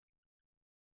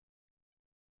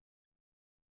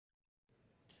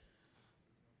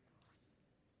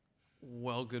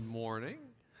Well, good morning.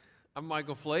 I'm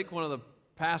Michael Flake, one of the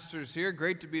pastors here.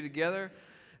 Great to be together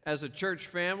as a church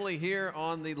family here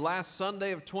on the last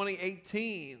Sunday of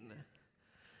 2018.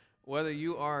 Whether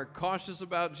you are cautious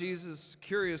about Jesus,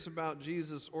 curious about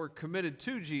Jesus, or committed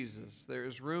to Jesus, there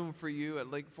is room for you at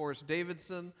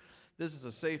LFC-Davidson. This is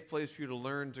a safe place for you to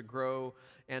learn, to grow,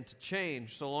 and to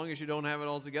change. So long as you don't have it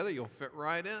all together, you'll fit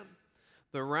right in.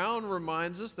 The round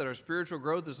reminds us that our spiritual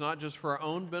growth is not just for our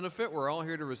own benefit. We're all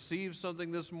here to receive something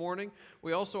this morning.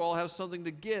 We also all have something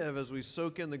to give as we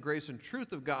soak in the grace and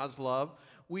truth of God's love.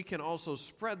 We can also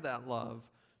spread that love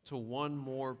to one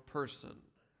more person.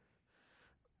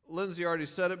 Lindsay already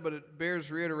said it, but it bears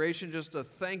reiteration. Just a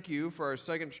thank you for our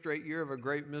second straight year of a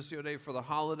great Missio Day for the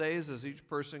holidays, as each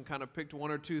person kind of picked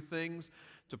one or two things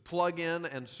to plug in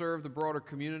and serve the broader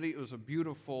community. It was a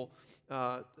beautiful,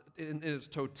 in its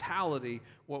totality,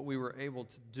 what we were able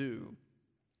to do.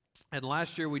 And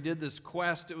last year we did this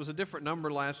quest. It was a different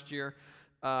number last year.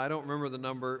 I don't remember the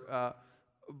number,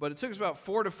 but it took us about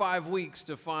 4 to 5 weeks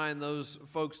to find those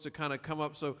folks to kind of come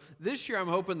up. So this year I'm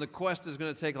hoping the quest is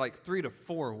going to take like 3 to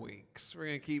 4 weeks. We're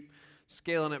going to keep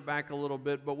scaling it back a little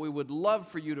bit, but we would love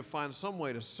for you to find some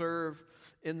way to serve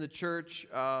in the church.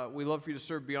 We love for you to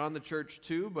serve beyond the church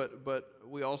too, but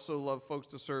we also love folks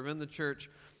to serve in the church.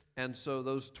 And so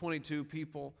those 22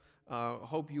 people,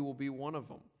 hope you will be one of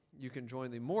them. You can join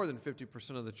the more than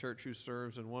 50% of the church who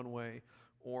serves in one way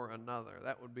or another.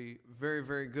 That would be very,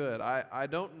 very good. I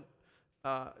don't,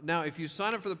 now if you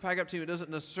sign up for the Pack-Up team, it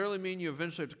doesn't necessarily mean you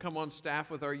eventually have to come on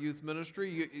staff with our youth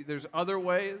ministry. There's other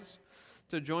ways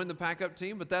to join the Pack-Up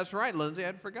team, but that's right, Lindsay,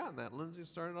 I'd forgotten that. Lindsay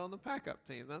started on the Pack-Up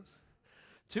team. That's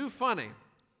too funny,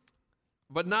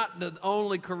 but not the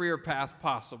only career path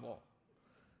possible.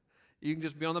 You can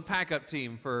just be on the Pack-Up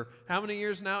team for how many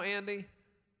years now, Andy?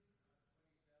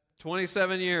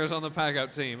 27 years on the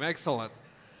Pack-Up team. Excellent.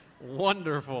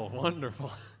 Wonderful,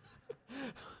 wonderful.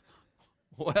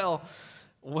 Well,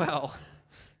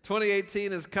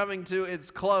 2018 is coming to its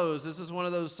close. This is one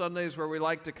of those Sundays where we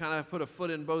like to kind of put a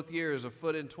foot in both years, a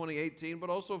foot in 2018,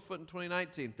 but also a foot in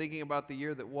 2019, thinking about the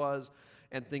year that was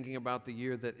and thinking about the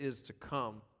year that is to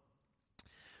come.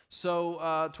 So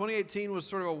 2018 was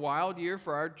sort of a wild year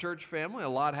for our church family. A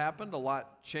lot happened, a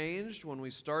lot changed. When we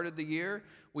started the year,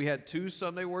 we had 2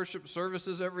 Sunday worship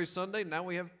services every Sunday. Now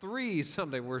we have 3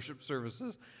 Sunday worship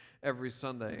services every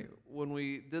Sunday. When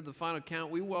we did the final count,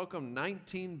 we welcomed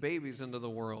 19 babies into the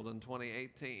world in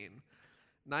 2018.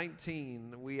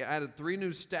 19. We added 3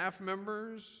 new staff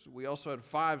members. We also had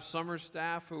 5 summer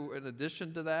staff who, in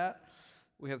addition to that,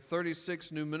 we have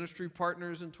 36 new ministry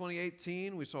partners in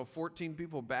 2018. We saw 14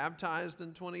 people baptized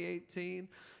in 2018.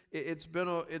 It's been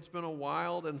a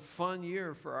wild and fun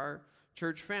year for our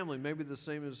church family. Maybe the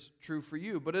same is true for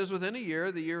you. But as with any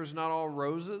year, the year is not all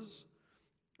roses,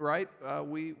 right?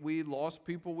 We lost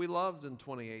people we loved in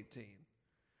 2018.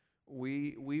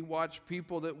 We watch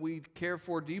people that we care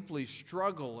for deeply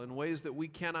struggle in ways that we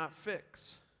cannot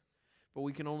fix, but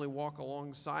we can only walk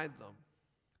alongside them.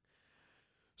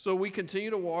 So we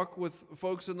continue to walk with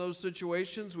folks in those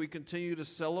situations. We continue to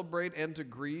celebrate and to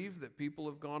grieve that people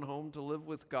have gone home to live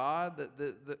with God. That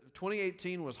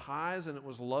 2018 was highs and it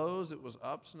was lows. It was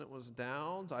ups and it was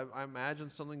downs. I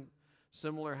imagine something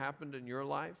similar happened in your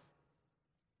life.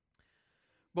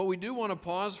 But we do want to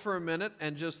pause for a minute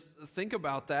and just think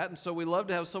about that. And so we love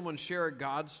to have someone share a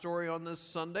God story on this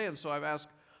Sunday. And so I've asked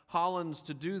Hollins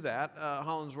to do that.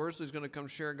 Hollins Worsley is going to come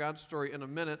share God's story in a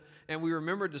minute. And we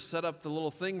remembered to set up the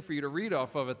little thing for you to read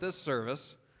off of at this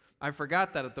service. I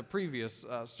forgot that at the previous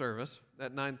service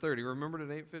at 9:30. Remembered at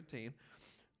 8:15.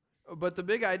 But the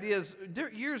big idea is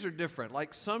years are different.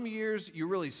 Like some years you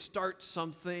really start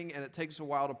something and it takes a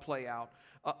while to play out.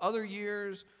 Other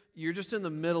years you're just in the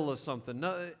middle of something.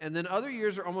 And then other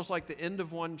years are almost like the end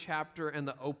of one chapter and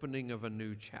the opening of a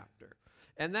new chapter.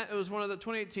 And that was one of the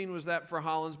 2018 was that for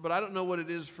Hollins, but I don't know what it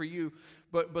is for you.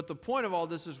 But the point of all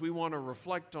this is we want to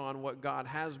reflect on what God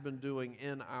has been doing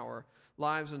in our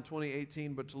lives in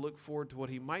 2018, but to look forward to what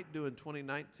He might do in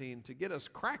 2019 to get us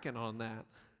cracking on that.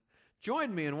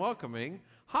 Join me in welcoming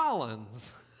Hollins.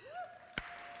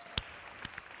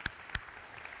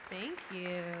 Thank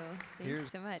you. Thank you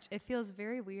so much. It feels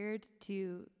very weird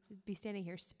to be standing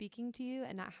here speaking to you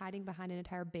and not hiding behind an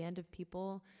entire band of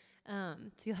people. So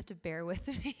you'll have to bear with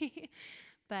me.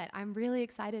 But I'm really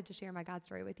excited to share my God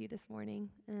story with you this morning.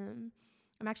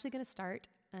 I'm actually going to start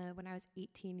when I was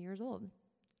 18 years old.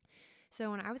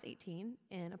 So when I was 18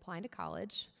 and applying to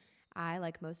college, I,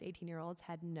 like most 18-year-olds,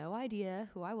 had no idea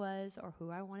who I was or who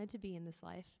I wanted to be in this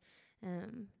life.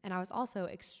 And I was also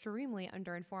extremely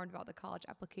underinformed about the college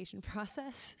application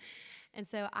process. And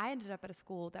so I ended up at a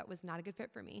school that was not a good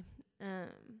fit for me.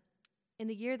 In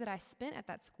the year that I spent at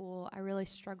that school, I really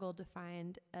struggled to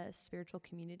find a spiritual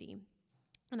community.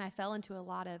 And I fell into a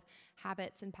lot of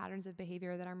habits and patterns of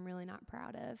behavior that I'm really not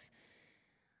proud of.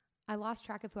 I lost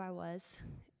track of who I was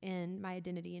and my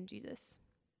identity in Jesus.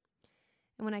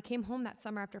 And when I came home that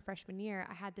summer after freshman year,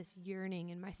 I had this yearning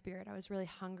in my spirit. I was really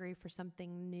hungry for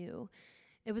something new.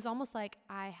 It was almost like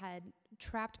I had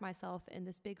trapped myself in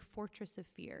this big fortress of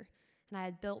fear, and I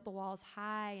had built the walls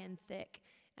high and thick,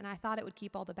 and I thought it would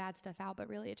keep all the bad stuff out, but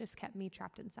really it just kept me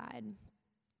trapped inside.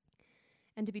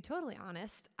 And to be totally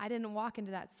honest, I didn't walk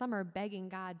into that summer begging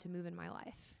God to move in my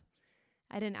life.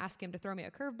 I didn't ask him to throw me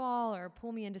a curveball or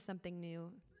pull me into something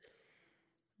new.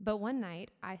 But one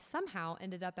night, I somehow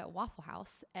ended up at Waffle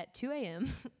House at 2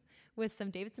 a.m. with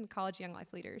some Davidson College Young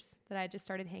Life leaders that I had just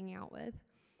started hanging out with.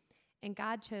 And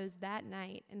God chose that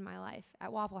night in my life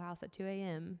at Waffle House at 2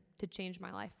 a.m. to change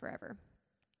my life forever.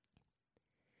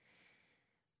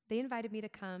 They invited me to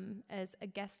come as a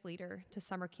guest leader to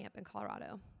summer camp in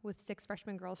Colorado with 6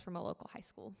 freshman girls from a local high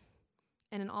school.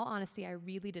 And in all honesty, I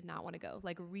really did not want to go,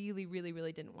 like really, really,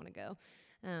 really didn't want to go.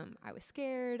 I was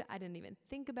scared. I didn't even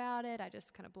think about it. I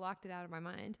just kind of blocked it out of my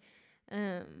mind.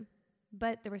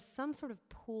 But there was some sort of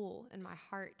pull in my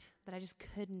heart that I just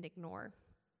couldn't ignore.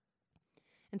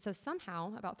 And so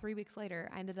somehow, about 3 weeks later,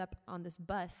 I ended up on this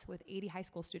bus with 80 high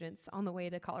school students on the way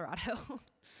to Colorado.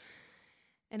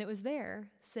 And it was there,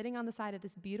 sitting on the side of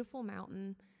this beautiful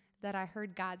mountain, that I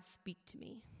heard God speak to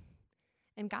me.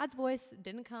 And God's voice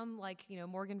didn't come like,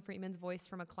 Morgan Freeman's voice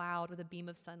from a cloud with a beam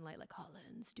of sunlight, like,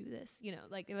 Collins, do this.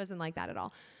 Like it wasn't like that at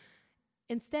all.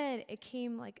 Instead, it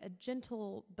came like a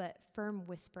gentle but firm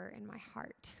whisper in my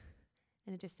heart.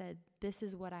 And it just said, this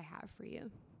is what I have for you.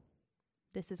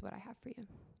 This is what I have for you.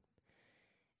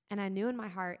 And I knew in my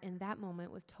heart in that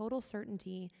moment with total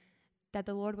certainty that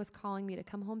the Lord was calling me to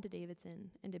come home to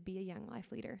Davidson and to be a young life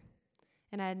leader.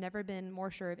 And I had never been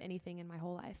more sure of anything in my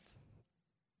whole life.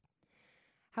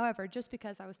 However, just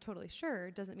because I was totally sure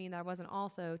doesn't mean that I wasn't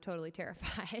also totally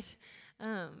terrified.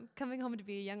 Coming home to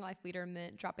be a young life leader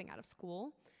meant dropping out of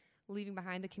school, leaving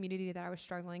behind the community that I was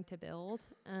struggling to build,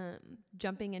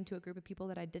 jumping into a group of people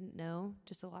that I didn't know,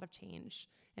 just a lot of change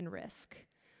and risk.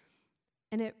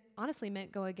 And it honestly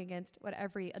meant going against what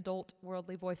every adult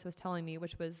worldly voice was telling me,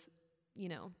 which was,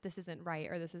 this isn't right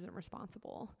or this isn't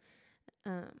responsible.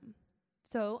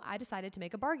 So I decided to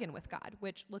make a bargain with God,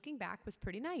 which looking back was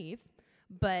pretty naive,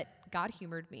 but God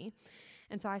humored me.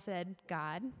 And so I said,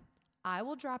 God, I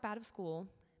will drop out of school,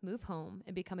 move home,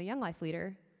 and become a young life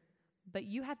leader, but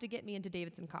you have to get me into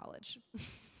Davidson College.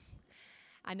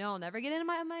 I know I'll never get in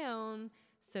on my own,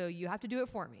 so you have to do it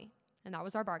for me. And that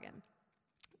was our bargain.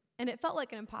 And it felt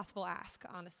like an impossible ask,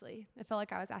 honestly. It felt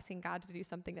like I was asking God to do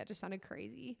something that just sounded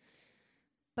crazy.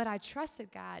 But I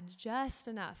trusted God just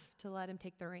enough to let him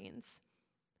take the reins.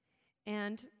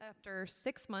 And after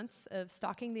 6 months of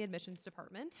stalking the admissions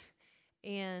department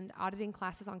and auditing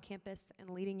classes on campus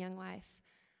and leading Young Life,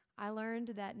 I learned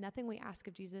that nothing we ask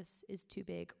of Jesus is too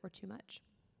big or too much.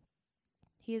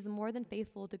 He is more than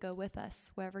faithful to go with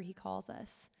us wherever he calls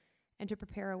us and to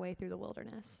prepare a way through the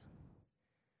wilderness.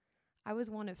 I was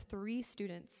one of 3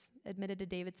 students admitted to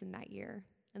Davidson that year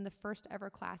in the first ever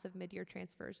class of mid-year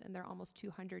transfers in their almost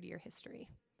 200-year history.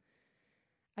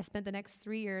 I spent the next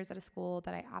 3 years at a school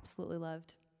that I absolutely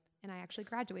loved, and I actually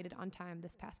graduated on time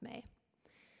this past May.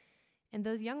 And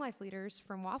those young life leaders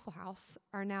from Waffle House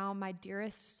are now my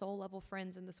dearest soul-level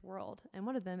friends in this world, and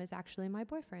one of them is actually my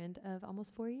boyfriend of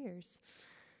almost 4 years.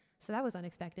 So that was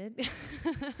unexpected.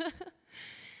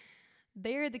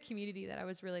 They're the community that I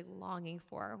was really longing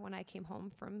for when I came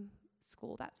home from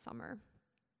school that summer.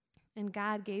 And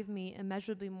God gave me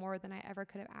immeasurably more than I ever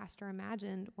could have asked or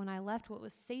imagined when I left what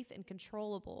was safe and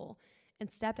controllable and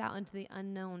stepped out into the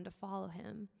unknown to follow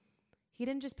him. He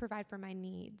didn't just provide for my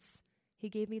needs. He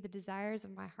gave me the desires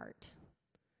of my heart.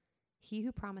 He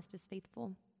who promised is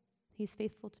faithful. He's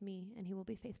faithful to me, and he will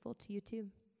be faithful to you too.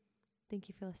 Thank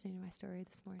you for listening to my story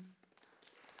this morning.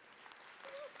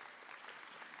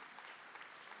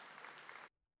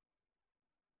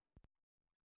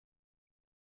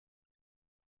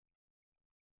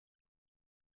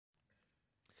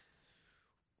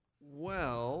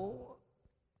 Well,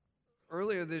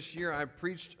 earlier this year I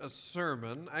preached a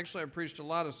sermon. Actually, I preached a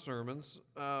lot of sermons,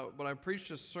 but I preached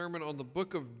a sermon on the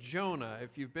book of Jonah.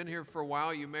 If you've been here for a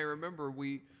while, you may remember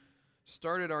we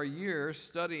started our year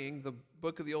studying the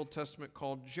book of the Old Testament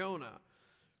called Jonah.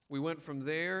 We went from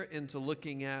there into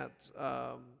looking at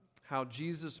how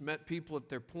Jesus met people at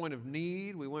their point of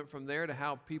need. We went from there to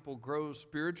how people grow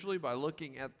spiritually by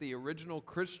looking at the original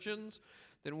Christians.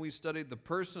 Then we studied the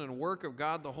person and work of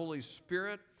God, the Holy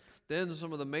Spirit. Then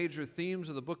some of the major themes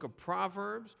of the book of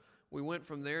Proverbs. We went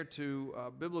from there to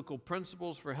biblical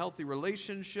principles for healthy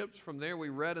relationships. From there we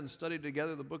read and studied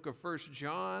together the book of 1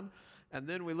 John. And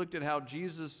then we looked at how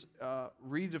Jesus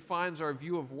redefines our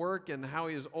view of work and how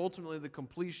he is ultimately the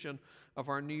completion of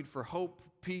our need for hope,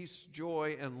 peace,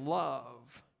 joy, and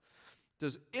love.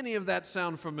 Does any of that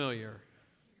sound familiar?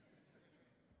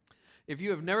 If you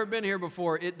have never been here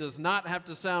before, it does not have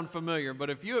to sound familiar.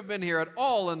 But if you have been here at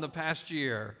all in the past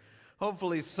year,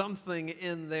 hopefully something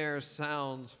in there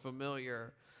sounds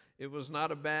familiar. It was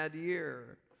not a bad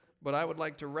year. But I would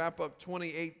like to wrap up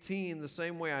 2018 the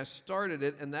same way I started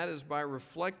it, and that is by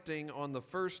reflecting on the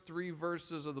first 3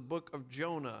 verses of the book of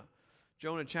Jonah.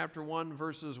 Jonah chapter 1,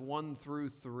 verses 1 through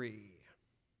 3.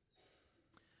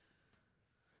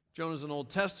 Jonah's an Old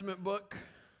Testament book.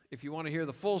 If you want to hear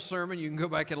the full sermon, you can go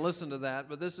back and listen to that.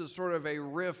 But this is sort of a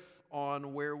riff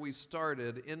on where we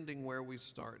started, ending where we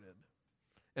started.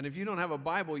 And if you don't have a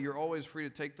Bible, you're always free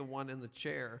to take the one in the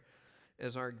chair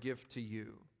as our gift to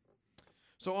you.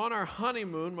 So on our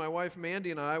honeymoon, my wife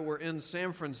Mandy and I were in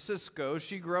San Francisco.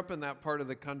 She grew up in that part of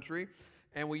the country,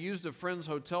 and we used a friend's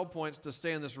hotel points to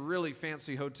stay in this really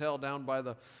fancy hotel down by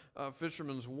the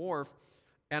Fisherman's Wharf.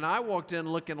 And I walked in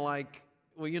looking like,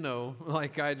 well, you know,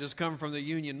 like I just come from the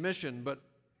Union Mission. But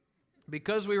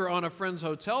because we were on a friend's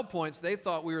hotel points, they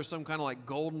thought we were some kind of like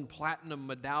golden platinum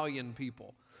medallion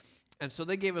people. And so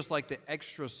they gave us like the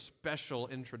extra special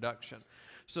introduction.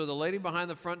 So the lady behind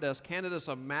the front desk handed us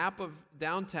a map of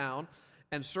downtown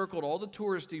and circled all the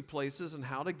touristy places and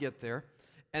how to get there.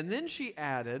 And then she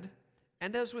added,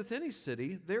 and as with any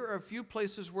city, there are a few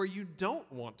places where you don't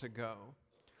want to go.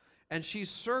 And she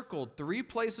circled 3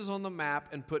 places on the map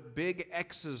and put big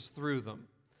X's through them.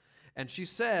 And she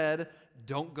said,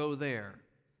 don't go there.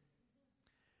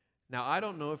 Now, I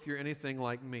don't know if you're anything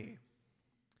like me,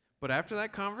 but after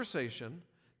that conversation,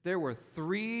 there were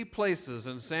 3 places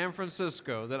in San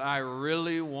Francisco that I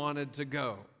really wanted to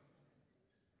go.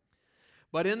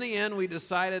 But in the end, we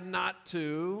decided not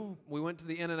to. We went to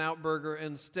the In-N-Out Burger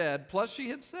instead. Plus, she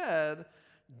had said,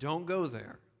 don't go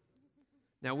there.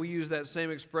 Now, we use that same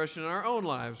expression in our own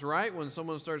lives, right? When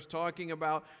someone starts talking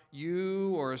about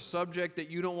you or a subject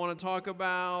that you don't want to talk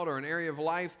about or an area of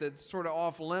life that's sort of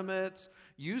off limits,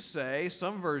 you say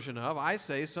some version of, I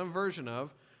say some version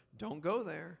of, don't go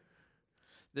there.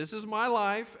 This is my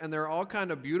life, and there are all kind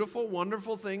of beautiful,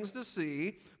 wonderful things to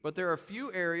see, but there are a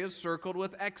few areas circled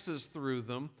with X's through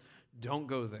them. Don't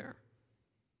go there.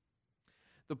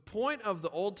 The point of the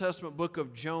Old Testament book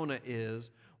of Jonah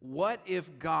is, what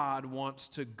if God wants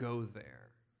to go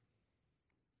there?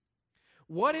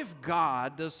 What if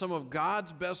God does some of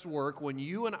God's best work when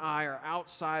you and I are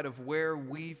outside of where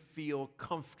we feel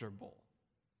comfortable?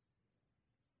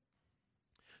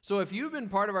 So if you've been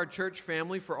part of our church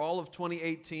family for all of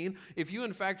 2018, if you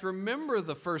in fact remember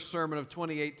the first sermon of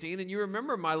 2018, and you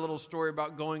remember my little story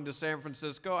about going to San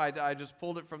Francisco, I just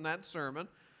pulled it from that sermon.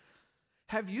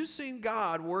 Have you seen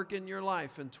God work in your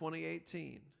life in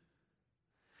 2018?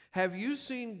 Have you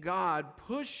seen God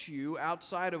push you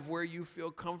outside of where you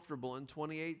feel comfortable in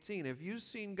 2018? Have you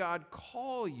seen God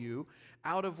call you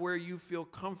out of where you feel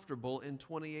comfortable in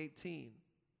 2018?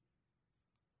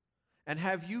 And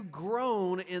have you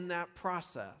grown in that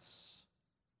process?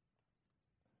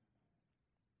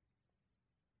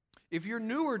 If you're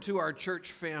newer to our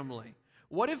church family,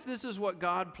 what if this is what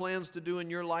God plans to do in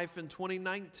your life in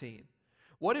 2019?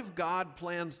 What if God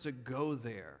plans to go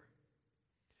there?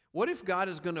 What if God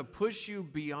is going to push you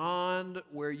beyond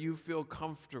where you feel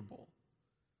comfortable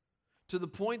to the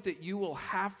point that you will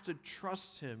have to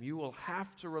trust Him, you will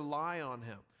have to rely on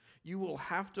Him, you will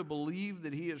have to believe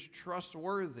that He is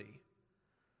trustworthy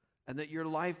and that your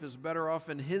life is better off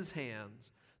in His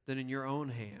hands than in your own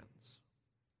hands?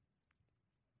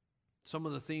 Some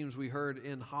of the themes we heard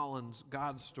in Holland's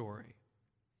God story.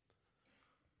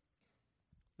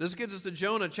 This gets us to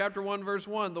Jonah chapter 1, verse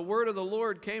 1. The word of the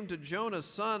Lord came to Jonah,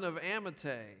 son of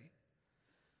Amittai.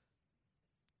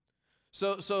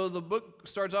 So the book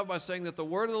starts off by saying that the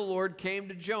word of the Lord came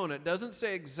to Jonah. It doesn't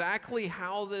say exactly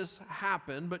how this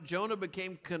happened, but Jonah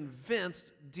became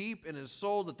convinced deep in his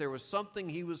soul that there was something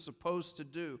he was supposed to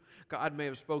do. God may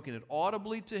have spoken it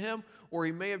audibly to him, or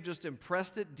He may have just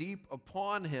impressed it deep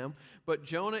upon him, but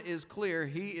Jonah is clear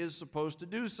he is supposed to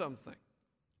do something.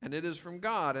 And it is from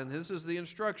God, and this is the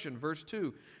instruction. Verse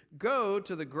 2, go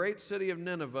to the great city of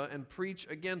Nineveh and preach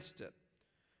against it,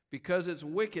 because its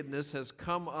wickedness has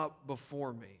come up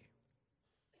before me.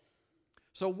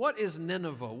 So what is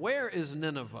Nineveh? Where is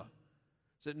Nineveh?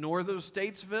 Is it north of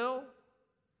Statesville?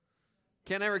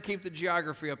 Can't ever keep the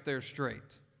geography up there straight.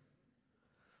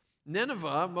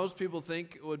 Nineveh, most people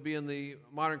think it would be in the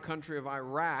modern country of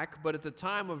Iraq, but at the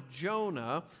time of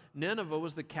Jonah, Nineveh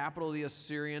was the capital of the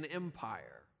Assyrian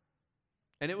Empire.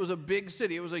 And it was a big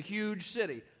city. It was a huge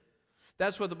city.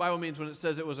 That's what the Bible means when it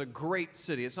says it was a great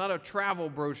city. It's not a travel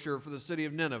brochure for the city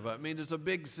of Nineveh. It means it's a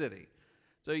big city.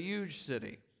 It's a huge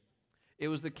city. It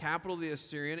was the capital of the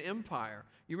Assyrian Empire.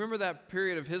 You remember that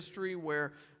period of history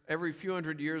where every few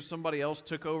hundred years somebody else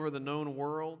took over the known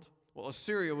world? Well,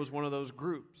 Assyria was one of those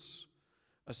groups.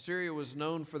 Assyria was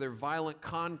known for their violent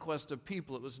conquest of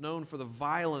people. It was known for the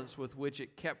violence with which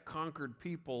it kept conquered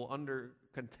people under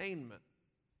containment.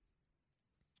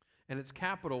 And its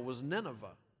capital was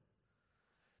Nineveh.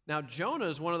 Now, Jonah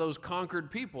is one of those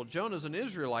conquered people. Jonah's an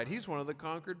Israelite. He's one of the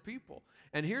conquered people.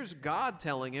 And here's God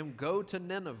telling him, go to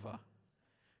Nineveh.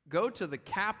 Go to the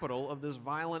capital of this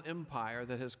violent empire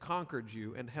that has conquered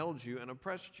you and held you and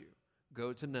oppressed you.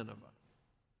 Go to Nineveh.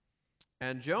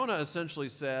 And Jonah essentially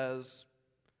says,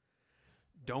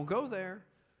 don't go there.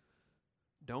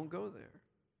 Don't go there.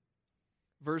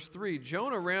 Verse 3,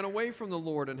 Jonah ran away from the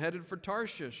Lord and headed for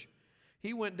Tarshish.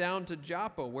 He went down to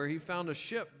Joppa, where he found a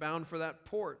ship bound for that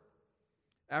port.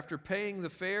 After paying the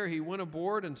fare, he went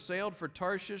aboard and sailed for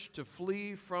Tarshish to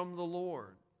flee from the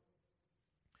Lord.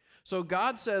 So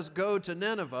God says, go to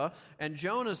Nineveh, and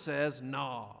Jonah says,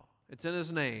 no. It's in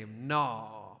his name,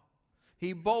 no.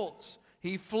 He bolts.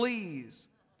 He flees.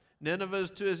 Nineveh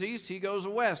is to his east. He goes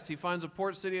west. He finds a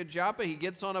port city of Joppa. He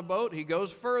gets on a boat. He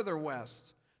goes further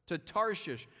west to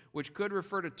Tarshish, which could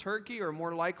refer to Turkey, or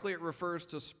more likely it refers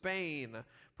to Spain.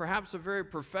 Perhaps a very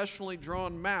professionally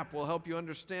drawn map will help you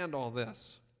understand all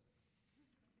this.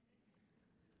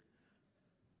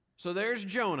 So there's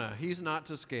Jonah. He's not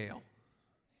to scale.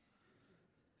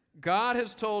 God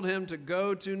has told him to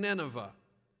go to Nineveh.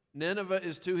 Nineveh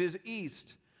is to his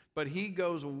east, but he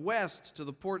goes west to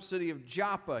the port city of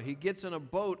Joppa. He gets in a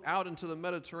boat out into the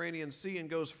Mediterranean Sea and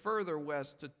goes further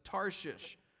west to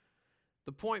Tarshish.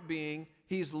 The point being,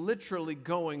 he's literally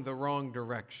going the wrong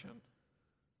direction.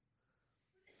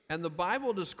 And the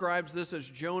Bible describes this as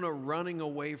Jonah running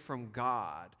away from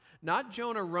God. Not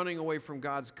Jonah running away from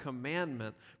God's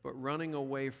commandment, but running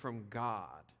away from God.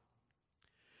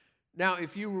 Now,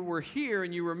 if you were here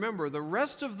and you remember, the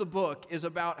rest of the book is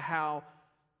about how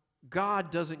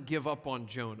God doesn't give up on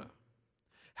Jonah.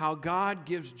 How God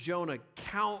gives Jonah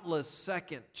countless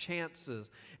second chances,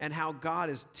 and how God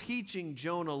is teaching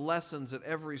Jonah lessons at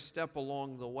every step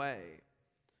along the way.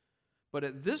 But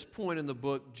at this point in the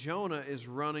book, Jonah is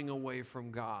running away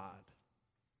from God.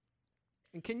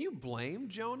 And can you blame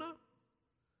Jonah?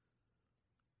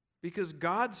 Because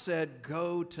God said,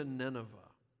 go to Nineveh.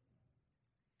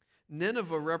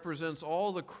 Nineveh represents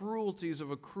all the cruelties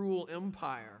of a cruel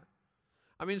empire.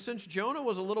 I mean, since Jonah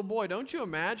was a little boy, don't you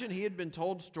imagine he had been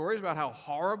told stories about how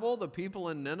horrible the people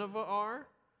in Nineveh are?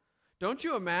 Don't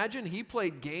you imagine he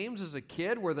played games as a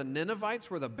kid where the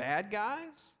Ninevites were the bad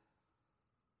guys?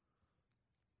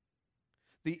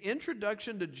 The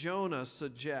introduction to Jonah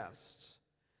suggests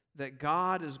that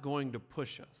God is going to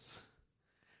push us.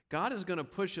 God is going to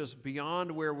push us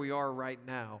beyond where we are right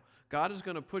now. God is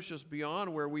going to push us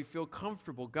beyond where we feel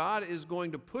comfortable. God is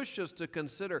going to push us to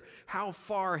consider how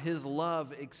far His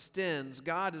love extends.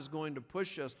 God is going to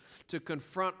push us to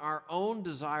confront our own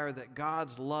desire that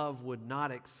God's love would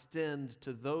not extend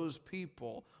to those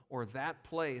people or that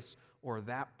place or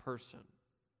that person.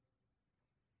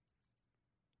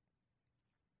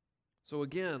 So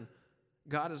again,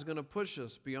 God is going to push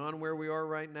us beyond where we are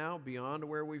right now, beyond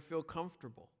where we feel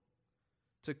comfortable,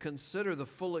 to consider the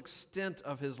full extent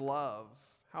of His love.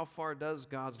 How far does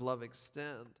God's love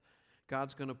extend?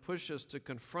 God's going to push us to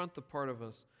confront the part of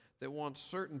us that wants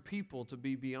certain people to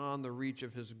be beyond the reach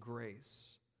of His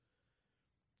grace.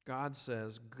 God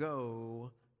says, go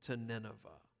to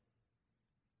Nineveh.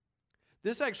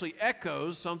 This actually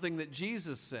echoes something that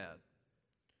Jesus said.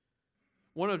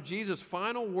 One of Jesus'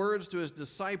 final words to His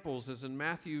disciples is in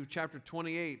Matthew chapter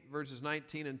 28, verses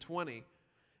 19 and 20.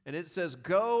 And it says,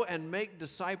 go and make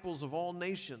disciples of all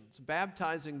nations,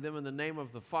 baptizing them in the name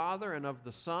of the Father and of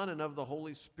the Son and of the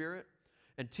Holy Spirit,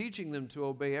 and teaching them to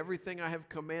obey everything I have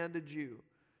commanded you.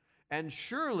 And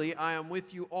surely I am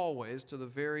with you always to the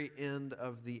very end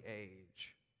of the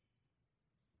age.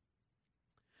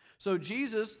 So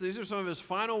Jesus, these are some of His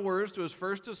final words to His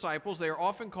first disciples. They are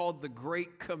often called the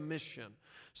Great Commission.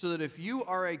 So that if you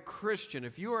are a Christian,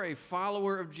 if you are a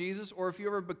follower of Jesus, or if you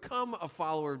ever become a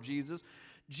follower of Jesus,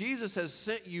 Jesus has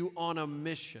sent you on a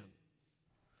mission.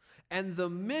 And the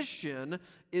mission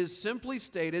is simply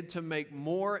stated to make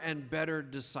more and better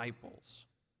disciples.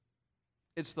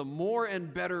 It's the more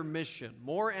and better mission,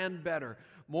 more and better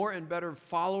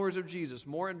followers of Jesus,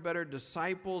 more and better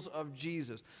disciples of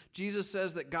Jesus. Jesus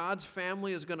says that God's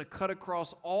family is going to cut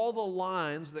across all the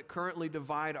lines that currently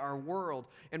divide our world.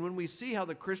 And when we see how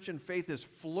the Christian faith is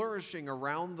flourishing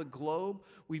around the globe,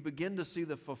 we begin to see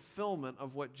the fulfillment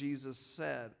of what Jesus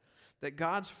said. That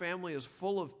God's family is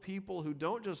full of people who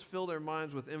don't just fill their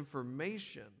minds with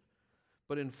information,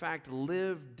 but in fact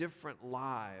live different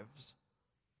lives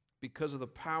because of the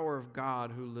power of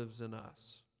God who lives in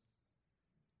us.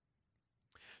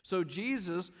 So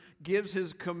Jesus gives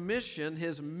his commission,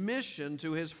 his mission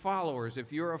to his followers.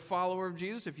 If you're a follower of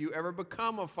Jesus, if you ever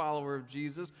become a follower of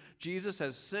Jesus, Jesus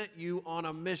has sent you on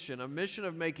a mission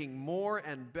of making more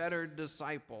and better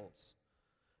disciples.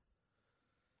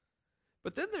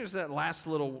 But then there's that last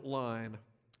little line,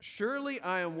 surely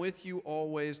I am with you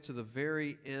always to the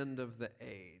very end of the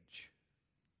age.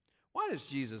 Why does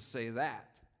Jesus say that?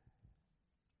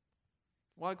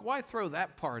 Like, why throw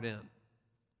that part in?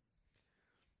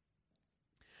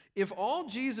 If all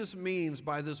Jesus means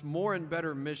by this more and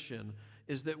better mission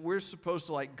is that we're supposed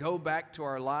to go back to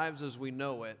our lives as we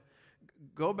know it,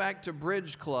 go back to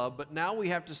Bridge Club, but now we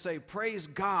have to say, praise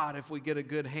God if we get a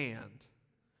good hand.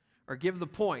 Or give the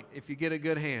point if you get a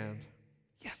good hand.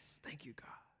 Yes, thank you, God.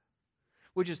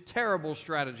 Which is terrible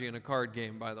strategy in a card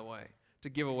game, by the way, to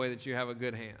give away that you have a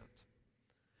good hand.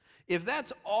 If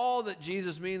that's all that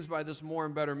Jesus means by this more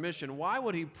and better mission, why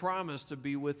would he promise to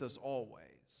be with us always?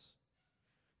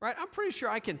 Right? I'm pretty sure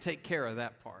I can take care of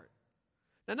that part.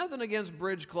 Now, nothing against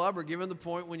Bridge Club or giving the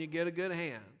point when you get a good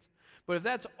hand. But if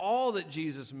that's all that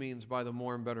Jesus means by the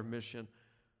more and better mission,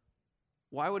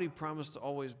 why would he promise to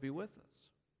always be with us?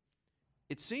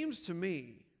 It seems to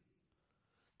me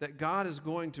that God is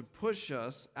going to push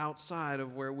us outside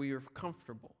of where we are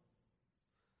comfortable.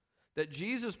 That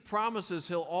Jesus promises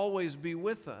he'll always be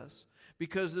with us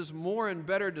because this more and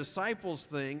better disciples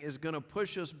thing is going to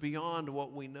push us beyond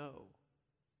what we know.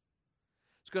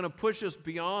 It's going to push us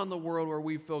beyond the world where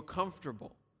we feel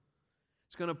comfortable.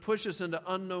 It's going to push us into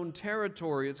unknown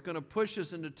territory. It's going to push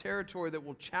us into territory that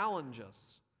will challenge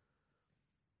us.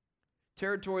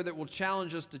 Territory that will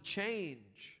challenge us to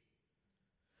change,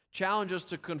 challenge us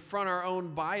to confront our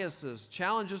own biases,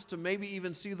 challenge us to maybe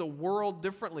even see the world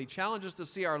differently, challenge us to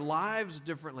see our lives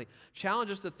differently,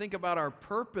 challenge us to think about our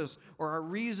purpose or our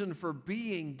reason for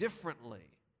being differently.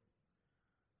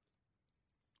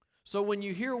 So when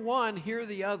you hear one, hear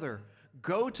the other.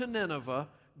 Go to Nineveh,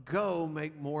 go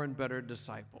make more and better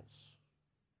disciples.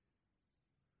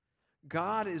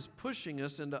 God is pushing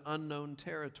us into unknown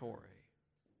territory.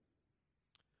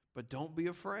 But don't be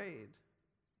afraid.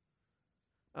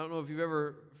 I don't know if you've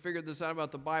ever figured this out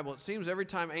about the Bible. It seems every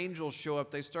time angels show up,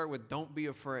 they start with, don't be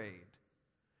afraid.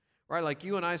 Right? Like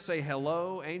you and I say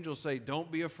hello, angels say,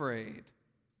 don't be afraid.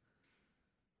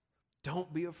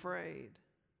 Don't be afraid.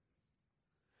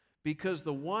 Because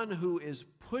the one who is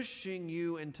pushing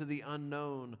you into the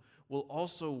unknown will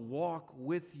also walk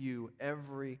with you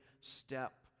every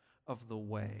step of the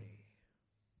way.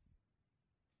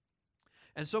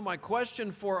 And so my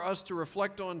question for us to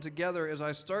reflect on together as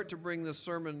I start to bring this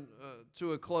sermon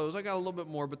to a close, I got a little bit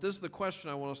more, but this is the question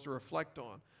I want us to reflect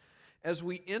on. As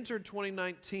we enter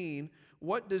 2019,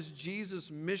 what does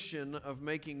Jesus' mission of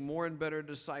making more and better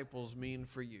disciples mean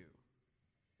for you?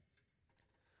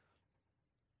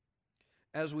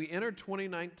 As we enter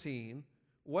 2019,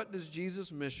 what does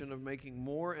Jesus' mission of making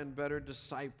more and better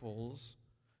disciples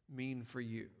mean for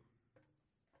you?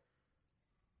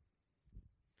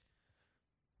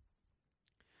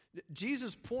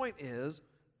 Jesus' point is,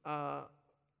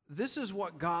 this is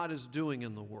what God is doing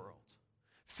in the world.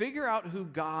 Figure out who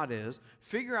God is.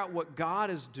 Figure out what God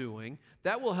is doing.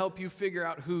 That will help you figure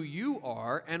out who you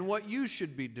are and what you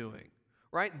should be doing.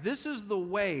 Right? This is the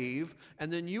wave,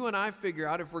 and then you and I figure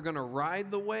out if we're going to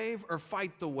ride the wave or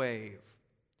fight the wave.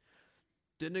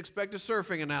 Didn't expect a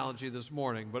surfing analogy this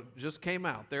morning, but it just came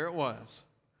out. There it was.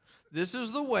 This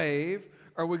is the wave.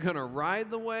 Are we going to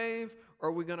ride the wave? Or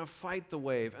are we going to fight the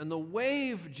wave? And the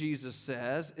wave, Jesus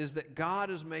says, is that God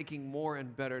is making more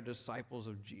and better disciples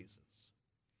of Jesus.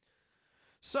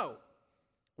 So,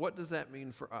 what does that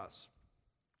mean for us?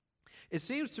 It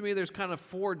seems to me there's kind of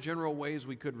 4 general ways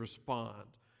we could respond.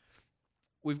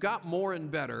 We've got more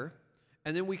and better,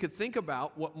 and then we could think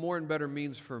about what more and better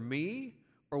means for me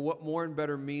or what more and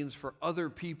better means for other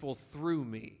people through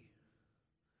me.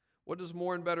 What does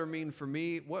more and better mean for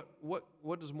me?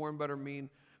 What does more and better mean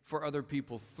for other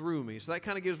people through me? So that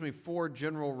kind of gives me 4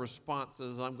 general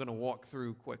responses I'm going to walk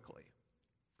through quickly.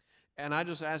 And I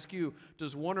just ask you,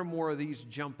 does one or more of these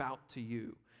jump out to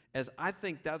you? As I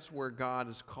think that's where God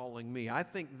is calling me. I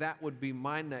think that would be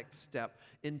my next step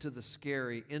into the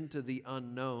scary, into the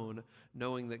unknown,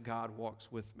 knowing that God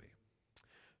walks with me.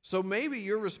 So maybe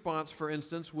your response, for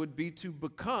instance, would be to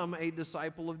become a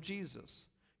disciple of Jesus,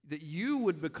 that you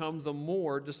would become the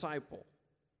more disciple.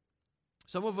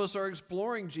 Some of us are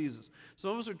exploring Jesus.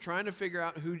 Some of us are trying to figure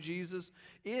out who Jesus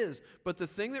is. But the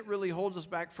thing that really holds us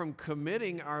back from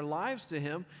committing our lives to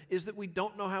Him is that we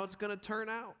don't know how it's going to turn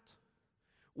out.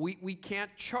 We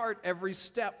can't chart every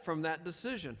step from that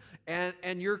decision.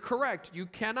 And you're correct. You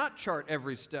cannot chart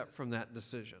every step from that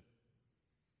decision.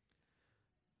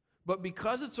 But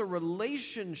because it's a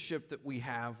relationship that we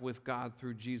have with God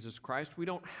through Jesus Christ, we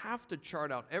don't have to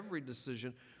chart out every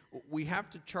decision. We have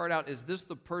to chart out, is this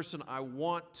the person I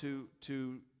want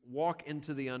to walk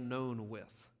into the unknown with?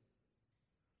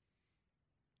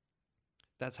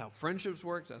 That's how friendships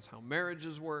work. That's how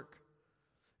marriages work.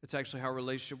 It's actually how a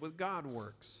relationship with God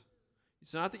works.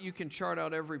 It's not that you can chart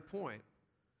out every point,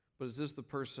 but is this the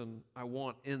person I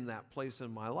want in that place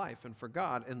in my life? And for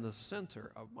God, in the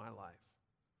center of my life.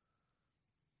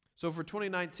 So for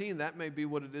 2019, that may be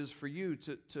what it is for you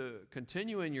to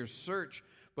continue in your search,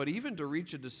 but even to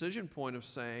reach a decision point of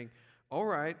saying, all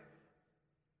right,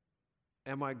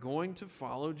 am I going to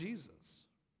follow Jesus?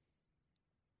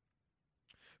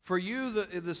 For you,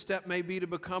 the step may be to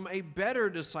become a better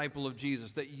disciple of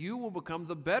Jesus, that you will become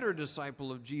the better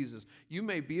disciple of Jesus. You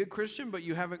may be a Christian, but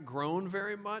you haven't grown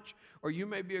very much, or you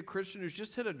may be a Christian who's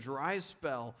just hit a dry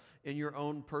spell in your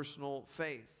own personal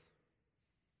faith.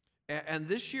 And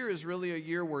this year is really a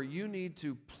year where you need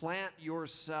to plant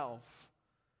yourself.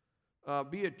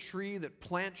 Be a tree that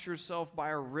plants yourself by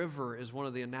a river is one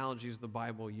of the analogies the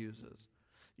Bible uses.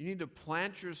 You need to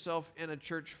plant yourself in a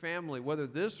church family, whether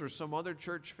this or some other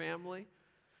church family,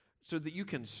 so that you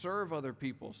can serve other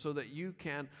people, so that you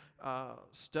can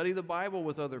study the Bible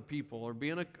with other people, or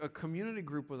be in a community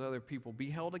group with other people, be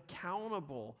held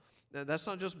accountable. That's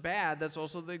not just bad, that's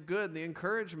also the good, the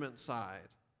encouragement side.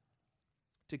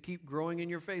 To keep growing in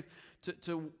your faith,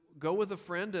 to go with a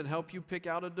friend and help you pick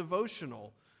out a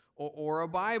devotional or a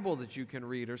Bible that you can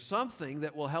read, or something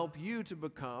that will help you to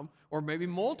become, or maybe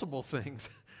multiple things,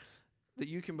 that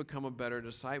you can become a better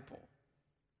disciple.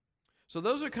 So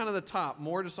those are kind of the top.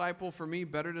 More disciple for me,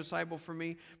 better disciple for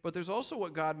me. But there's also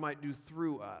what God might do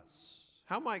through us.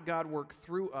 How might God work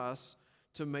through us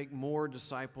to make more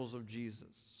disciples of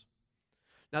Jesus?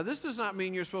 Now, this does not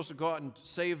mean you're supposed to go out and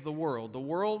save the world. The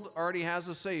world already has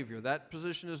a Savior. That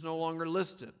position is no longer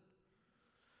listed.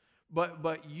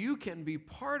 But you can be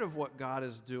part of what God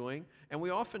is doing, and we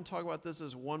often talk about this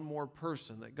as one more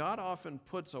person, that God often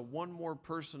puts a one more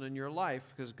person in your life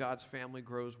because God's family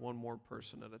grows one more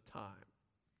person at a time.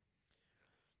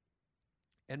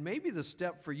 And maybe the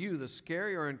step for you, the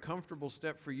scary or uncomfortable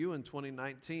step for you in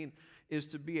 2019, is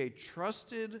to be a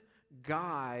trusted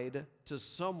guide to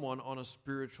someone on a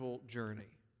spiritual journey.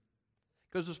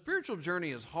 Because the spiritual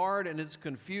journey is hard and it's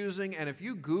confusing, and if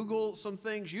you Google some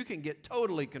things, you can get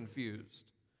totally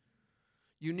confused.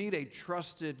 You need a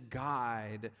trusted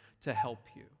guide to help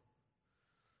you.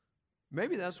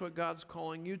 Maybe that's what God's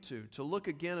calling you to look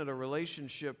again at a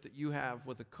relationship that you have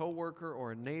with a coworker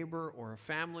or a neighbor or a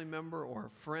family member or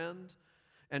a friend,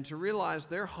 and to realize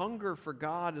their hunger for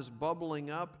God is bubbling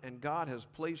up, and God has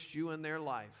placed you in their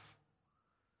life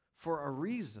for a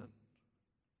reason.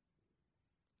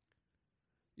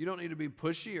 You don't need to be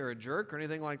pushy or a jerk or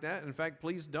anything like that. In fact,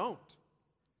 please don't.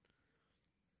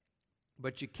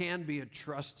 But you can be a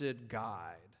trusted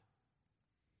guide.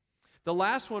 The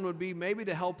last one would be maybe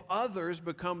to help others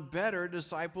become better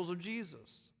disciples of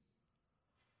Jesus.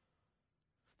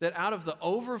 That out of the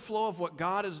overflow of what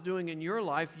God is doing in your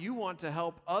life, you want to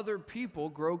help other people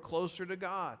grow closer to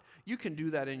God. You can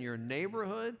do that in your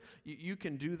neighborhood. You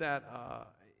can do that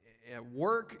at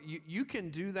work. You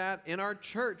can do that in our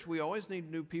church. We always need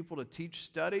new people to teach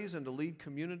studies and to lead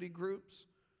community groups.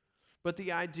 But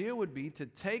the idea would be to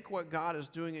take what God is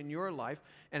doing in your life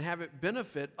and have it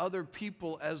benefit other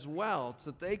people as well,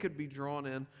 so that they could be drawn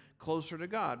in closer to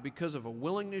God because of a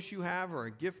willingness you have or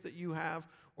a gift that you have,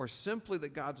 or simply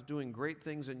that God's doing great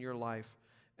things in your life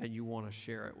and you want to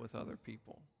share it with other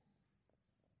people.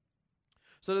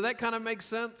 So does that kind of make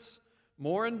sense?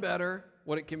 More and better,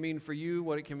 what it can mean for you,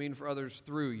 what it can mean for others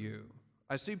through you.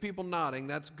 I see people nodding.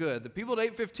 That's good. The people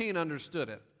at 8:15 understood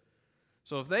it.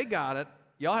 So if they got it,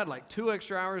 y'all had like 2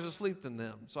 extra hours of sleep than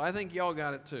them. So I think y'all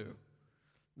got it too.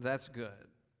 That's good.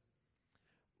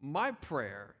 My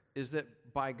prayer is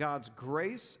that by God's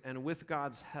grace and with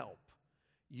God's help,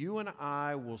 you and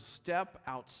I will step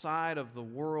outside of the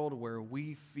world where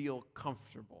we feel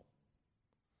comfortable.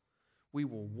 We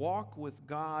will walk with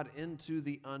God into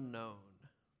the unknown.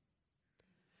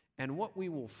 And what we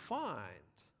will find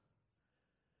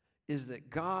is that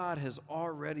God has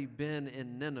already been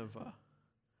in Nineveh,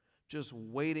 just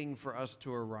waiting for us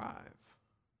to arrive.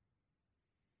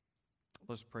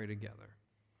 Let's pray together.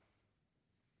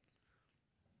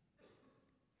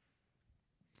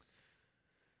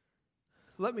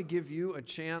 Let me give you a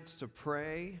chance to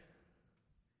pray,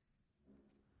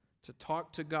 to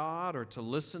talk to God, or to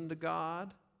listen to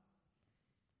God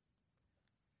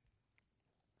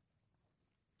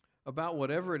about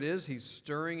whatever it is He's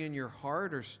stirring in your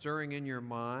heart or stirring in your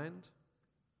mind.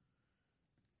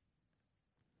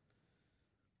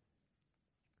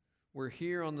 We're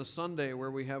here on the Sunday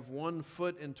where we have one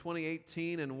foot in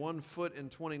 2018 and one foot in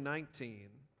 2019.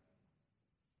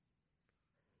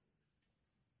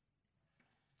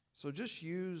 So just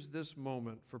use this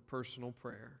moment for personal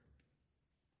prayer.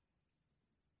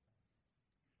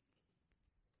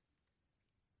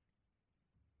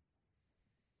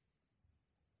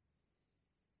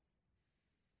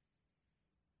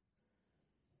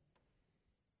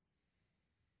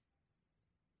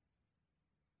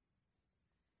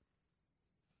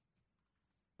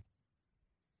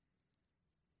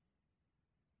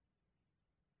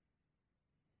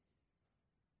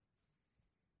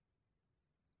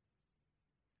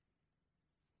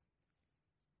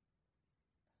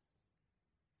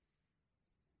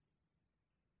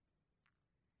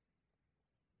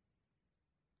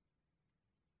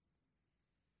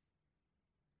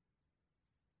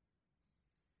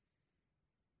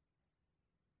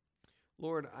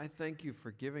 Lord, I thank you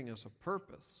for giving us a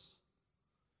purpose.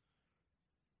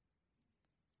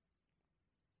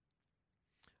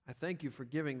 I thank you for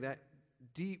giving that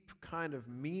deep kind of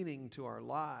meaning to our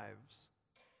lives.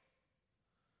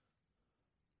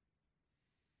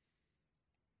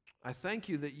 I thank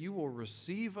you that you will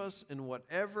receive us in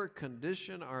whatever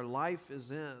condition our life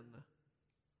is in.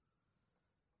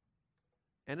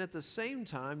 And at the same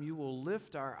time, you will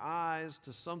lift our eyes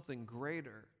to something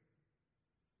greater.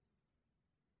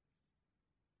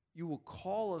 You will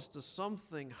call us to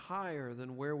something higher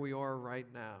than where we are right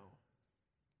now.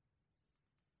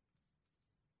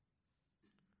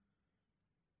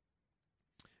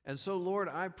 And so, Lord,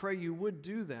 I pray you would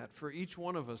do that for each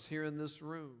one of us here in this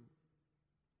room.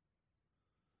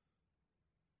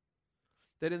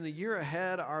 That in the year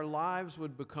ahead, our lives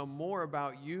would become more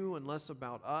about you and less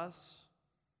about us.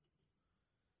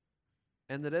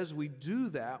 And that as we do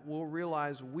that, we'll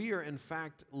realize we are in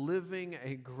fact living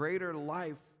a greater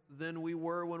life than we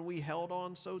were when we held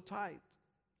on so tight.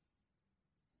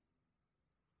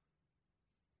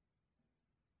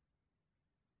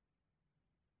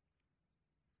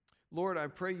 Lord, I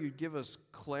pray you'd give us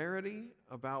clarity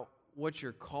about what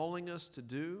you're calling us to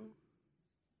do.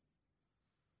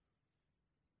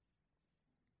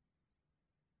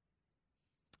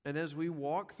 And as we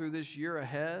walk through this year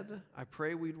ahead, I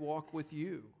pray we'd walk with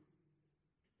you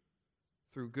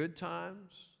through good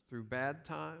times, through bad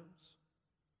times,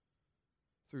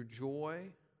 through joy,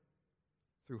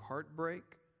 through heartbreak,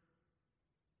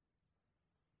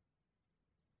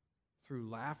 through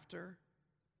laughter,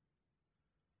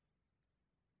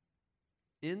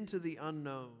 into the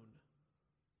unknown.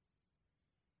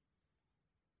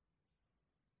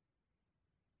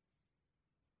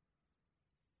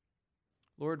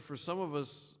 Lord, for some of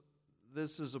us,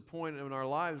 this is a point in our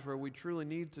lives where we truly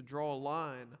need to draw a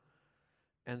line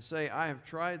and say, I have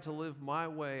tried to live my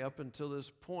way up until this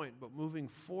point, but moving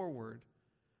forward,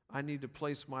 I need to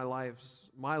place my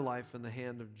life in the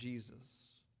hand of Jesus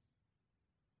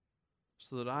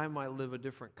so that I might live a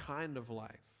different kind of life,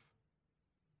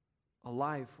 a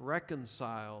life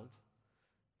reconciled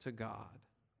to God.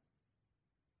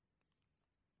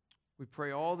 We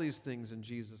pray all these things in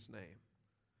Jesus' name.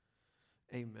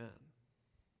 Amen.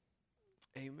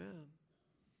 Amen.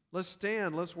 Let's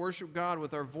stand. Let's worship God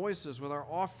with our voices, with our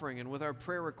offering, and with our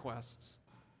prayer requests.